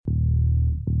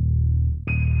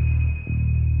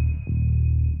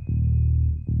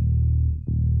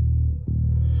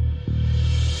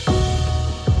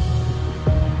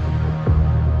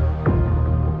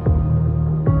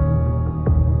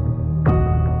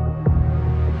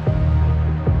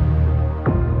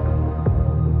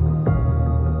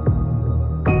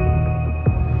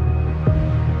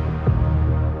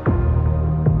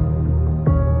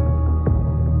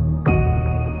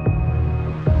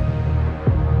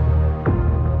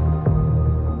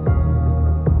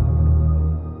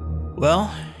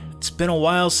Well, it's been a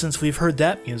while since we've heard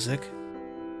that music.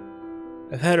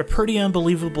 I've had a pretty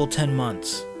unbelievable 10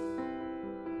 months.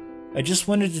 I just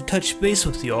wanted to touch base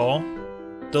with y'all,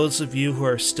 those of you who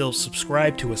are still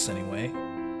subscribed to us anyway.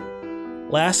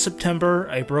 Last September,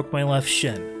 I broke my left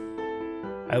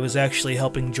shin. I was actually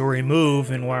helping Jory move,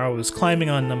 and while I was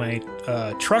climbing onto my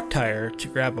truck tire to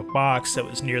grab a box that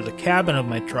was near the cabin of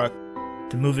my truck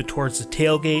to move it towards the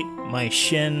tailgate, my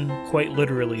shin quite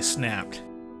literally snapped.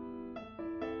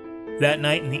 That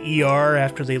night in the ER,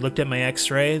 after they looked at my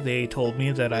x-ray, they told me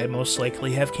that I most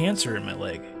likely have cancer in my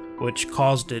leg, which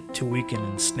caused it to weaken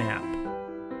and snap.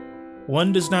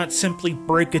 One does not simply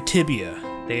break a tibia.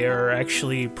 They are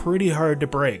actually pretty hard to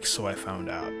break, so I found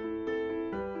out.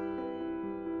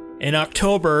 In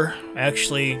October,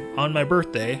 actually on my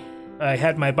birthday, I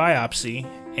had my biopsy,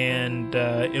 and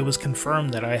it was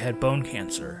confirmed that I had bone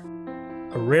cancer.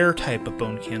 A rare type of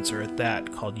bone cancer at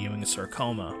that, called Ewing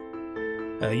sarcoma.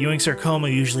 Ewing sarcoma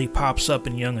usually pops up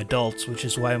in young adults, which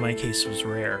is why my case was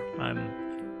rare. I'm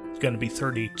going to be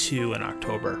 32 in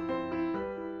October.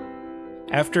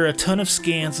 After a ton of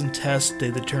scans and tests, they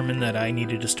determined that I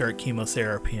needed to start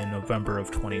chemotherapy in November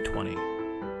of 2020.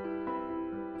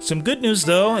 Some good news,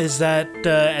 though, is that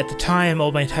at the time,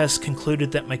 all my tests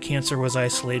concluded that my cancer was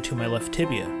isolated to my left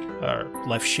tibia, or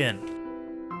left shin.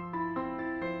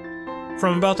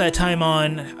 From about that time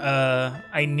on,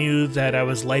 I knew that I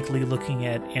was likely looking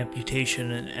at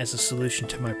amputation as a solution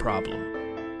to my problem.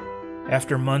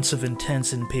 After months of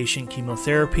intense inpatient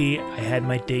chemotherapy, I had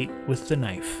my date with the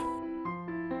knife.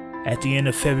 At the end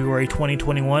of February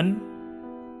 2021,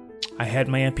 I had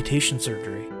my amputation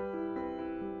surgery.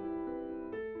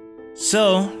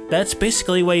 So, that's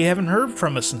basically why you haven't heard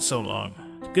from us in so long.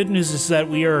 The good news is that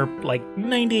we are like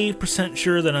 98%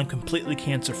 sure that I'm completely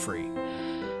cancer-free.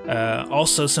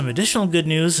 Also, some additional good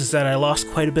news is that I lost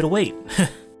quite a bit of weight.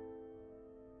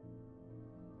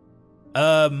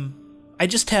 I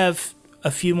just have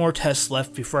a few more tests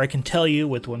left before I can tell you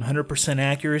with 100%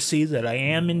 accuracy that I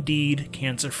am indeed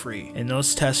cancer-free, and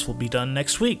those tests will be done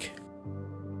next week.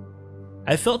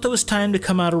 I felt it was time to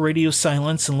come out of radio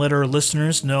silence and let our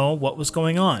listeners know what was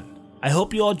going on. I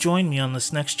hope you all join me on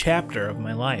this next chapter of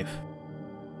my life.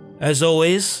 As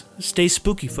always, stay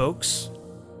spooky, folks,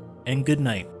 and good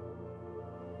night.